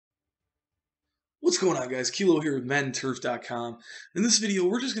What's going on, guys? Kilo here with MaddenTurf.com. In this video,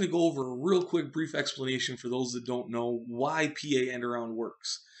 we're just going to go over a real quick brief explanation for those that don't know why PA end-around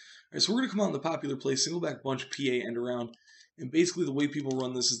works. All right, so we're going to come out in the popular play single back bunch PA end-around, and basically the way people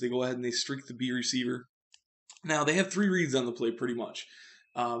run this is they go ahead and they streak the B receiver. Now, they have three reads on the play pretty much.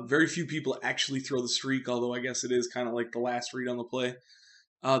 Very few people actually throw the streak, although I guess it is kind of like the last read on the play.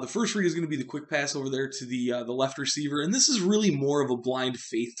 The first read is going to be the quick pass over there to the left receiver, and this is really more of a blind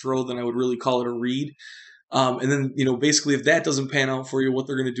faith throw than I would really call it a read. And then, basically if that doesn't pan out for you, what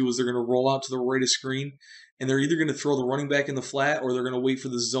they're going to do is they're going to roll out to the right of screen, and they're either going to throw the running back in the flat, or they're going to wait for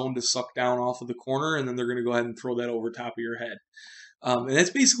the zone to suck down off of the corner, and then they're going to go ahead and throw that over top of your head. And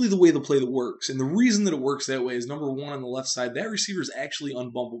that's basically the way the play that works. And the reason that it works that way is, number one, on the left side, that receiver is actually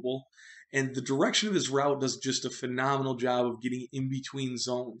unbumpable. And the direction of his route does just a phenomenal job of getting in between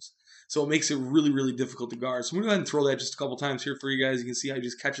zones. So it makes it really, really difficult to guard. So I'm going to go ahead and throw that just a couple times here for you guys. You can see how he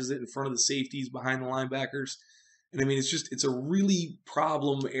just catches it in front of the safeties, behind the linebackers. And I mean, it's a really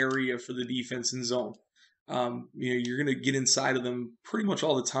problem area for the defense in zone. You're going to get inside of them pretty much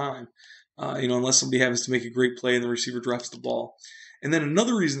all the time, unless somebody happens to make a great play and the receiver drops the ball. And then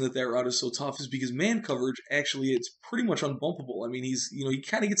another reason that route is so tough is because man coverage, actually, it's pretty much unbumpable. I mean, he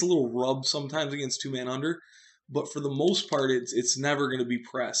kind of gets a little rub sometimes against two-man under, but for the most part, it's never going to be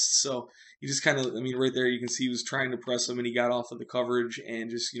pressed. So he just kind of, right there, you can see he was trying to press him, and he got off of the coverage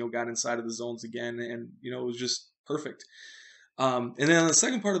and just, got inside of the zones again, and, it was just perfect. And then on the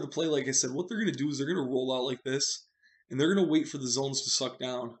second part of the play, like I said, what they're going to do is they're going to roll out like this, and they're going to wait for the zones to suck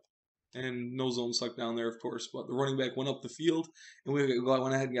down. And no zone suck down there, of course, but the running back went up the field, and we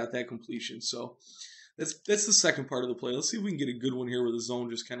went ahead and got that completion. So that's the second part of the play. Let's see if we can get a good one here where the zone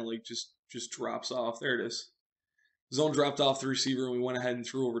just kind of like just drops off. There it is. Zone dropped off the receiver, and we went ahead and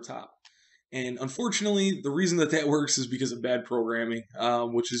threw over top. And unfortunately, the reason that works is because of bad programming,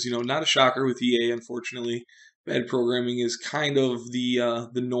 which is not a shocker with EA. Unfortunately, bad programming is kind of the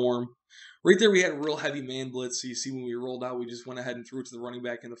norm. Right there, we had a real heavy man blitz. So you see when we rolled out, we just went ahead and threw it to the running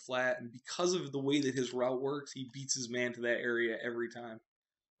back in the flat. And because of the way that his route works, he beats his man to that area every time.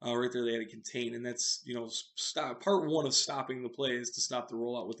 Right there, they had to contain. And that's, part one of stopping the play is to stop the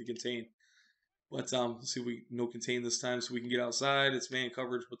rollout with the contain. But let's see if we contain this time so we can get outside. It's man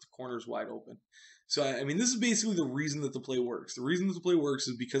coverage, but the corner's wide open. So, this is basically the reason that the play works. The reason that the play works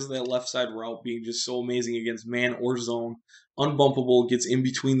is because of that left side route being just so amazing against man or zone. Unbumpable, gets in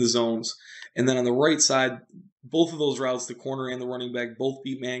between the zones. And then on the right side, both of those routes, the corner and the running back, both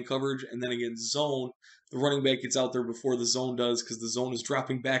beat man coverage. And then against zone, the running back gets out there before the zone does because the zone is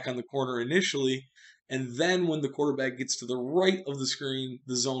dropping back on the corner initially. And then when the quarterback gets to the right of the screen,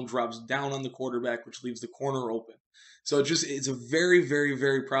 the zone drops down on the quarterback, which leaves the corner open. So it's a very, very,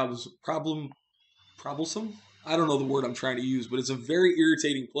 very troublesome. I don't know the word I'm trying to use, but it's a very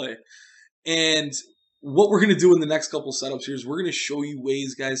irritating play. And what we're going to do in the next couple setups here is we're going to show you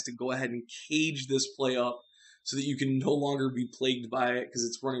ways, guys, to go ahead and cage this play up so that you can no longer be plagued by it, because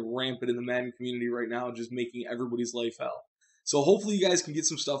it's running rampant in the Madden community right now, just making everybody's life hell. So hopefully you guys can get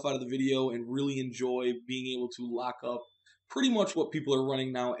some stuff out of the video and really enjoy being able to lock up pretty much what people are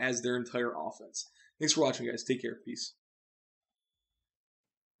running now as their entire offense. Thanks for watching, guys. Take care. Peace.